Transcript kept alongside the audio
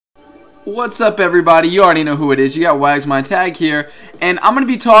What's up, everybody? You already know who it is. You got Wags My Tag here, and I'm going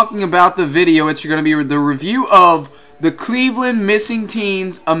to be talking about the video. It's going to be the review of the Cleveland missing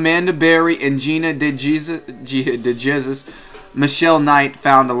teens, Amanda Berry and Gina DeJesus, Michelle Knight,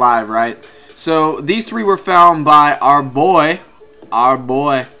 found alive, right? So these three were found by our boy,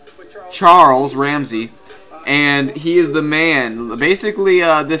 Charles Ramsey, and he is the man. Basically,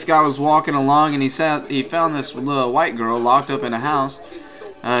 this guy was walking along, and he found this little white girl locked up in a house.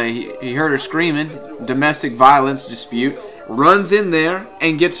 He heard her screaming, domestic violence dispute, runs in there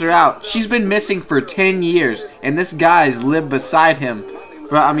and gets her out. She's been missing for 10 years, and this guy's lived beside him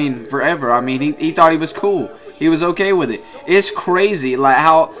for, forever. He thought he was cool. He was okay with it. It's crazy, like,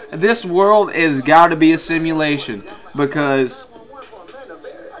 how this world has got to be a simulation, because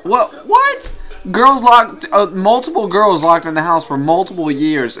what? Girls locked, multiple girls locked in the house for multiple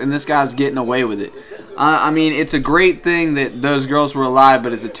years, and this guy's getting away with it. It's a great thing that those girls were alive,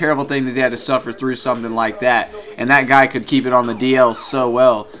 but it's a terrible thing that they had to suffer through something like that. And that guy could keep it on the DL so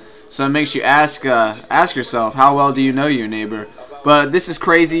well. So it makes you ask yourself, how well do you know your neighbor? But this is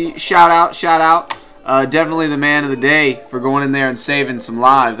crazy. Shout out. Definitely the man of the day for going in there and saving some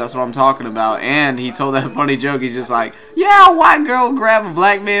lives. That's what I'm talking about. And he told that funny joke. He's just like, yeah, a white girl grab a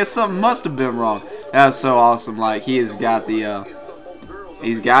black man. Something must have been wrong. That's so awesome. Like, he has got the...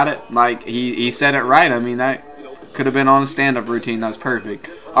 He's got it. Like, he said it right. That could have been on a stand-up routine. That's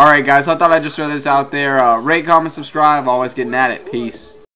perfect. Alright, guys. I thought I'd just throw this out there. Rate, comment, subscribe. Always getting at it. Peace.